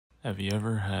Have you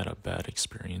ever had a bad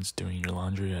experience doing your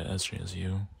laundry at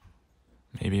SJSU?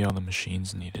 Maybe all the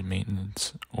machines needed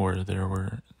maintenance, or there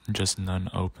were just none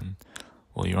open.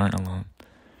 Well, you aren't alone.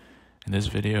 In this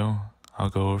video, I'll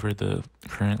go over the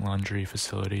current laundry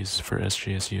facilities for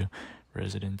SJSU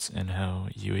residents and how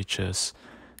UHS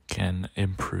can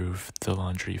improve the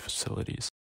laundry facilities.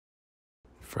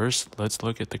 First, let's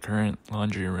look at the current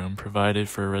laundry room provided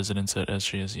for residents at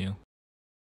SJSU.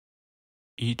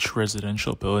 Each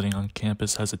residential building on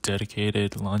campus has a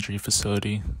dedicated laundry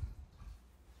facility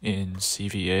in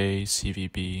CVA,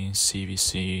 CVB,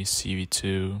 CVC,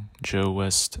 CV2, Joe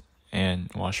West, and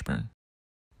Washburn.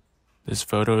 This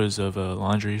photo is of a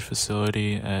laundry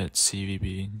facility at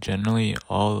CVB. Generally,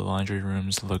 all the laundry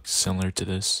rooms look similar to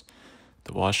this.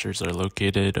 The washers are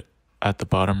located at the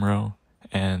bottom row,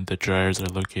 and the dryers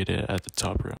are located at the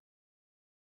top row.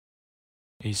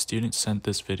 A student sent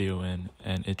this video in,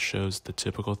 and it shows the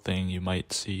typical thing you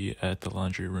might see at the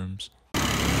laundry rooms.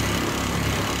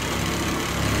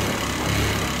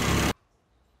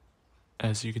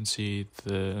 As you can see,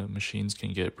 the machines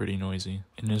can get pretty noisy.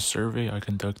 In a survey I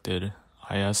conducted,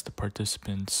 I asked the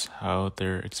participants how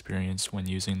their experience when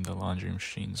using the laundry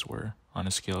machines were on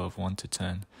a scale of 1 to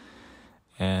 10,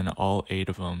 and all 8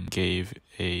 of them gave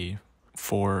a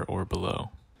 4 or below.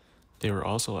 They were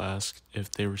also asked if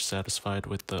they were satisfied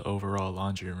with the overall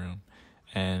laundry room,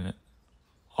 and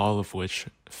all of which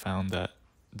found that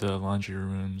the laundry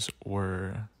rooms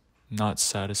were not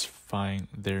satisfying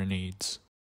their needs.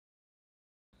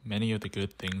 Many of the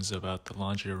good things about the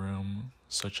laundry room,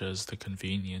 such as the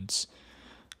convenience,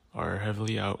 are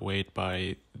heavily outweighed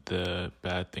by the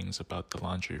bad things about the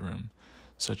laundry room,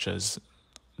 such as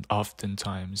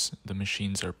oftentimes the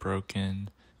machines are broken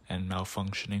and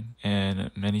malfunctioning,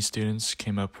 and many students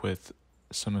came up with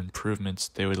some improvements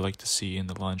they would like to see in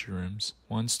the laundry rooms.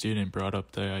 One student brought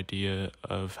up the idea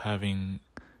of having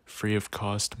free of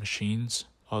cost machines.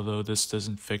 Although this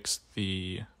doesn't fix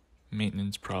the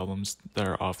maintenance problems that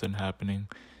are often happening,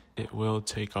 it will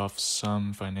take off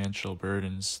some financial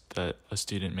burdens that a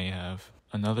student may have.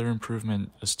 Another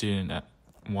improvement a student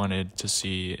wanted to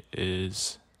see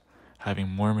is having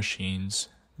more machines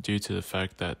due to the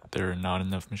fact that there are not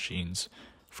enough machines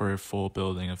for a full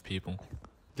building of people.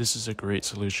 This is a great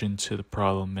solution to the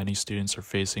problem many students are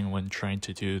facing when trying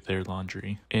to do their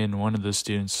laundry. In one of the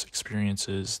students'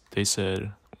 experiences, they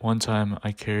said, "One time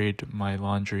I carried my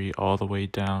laundry all the way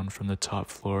down from the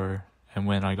top floor, and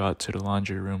when I got to the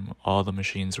laundry room, all the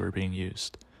machines were being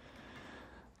used.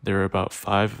 There were about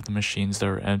 5 of the machines that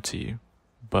were empty,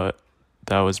 but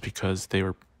that was because they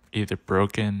were either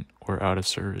broken or out of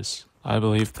service." I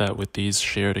believe that with these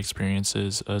shared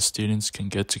experiences, students can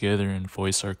get together and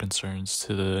voice our concerns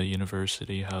to the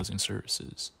University Housing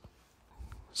Services.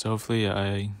 So hopefully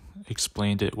I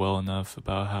explained it well enough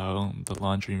about how the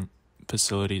laundry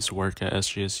facilities work at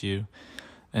SJSU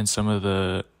and some of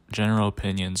the general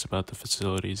opinions about the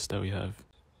facilities that we have.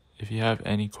 If you have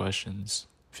any questions,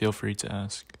 feel free to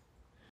ask.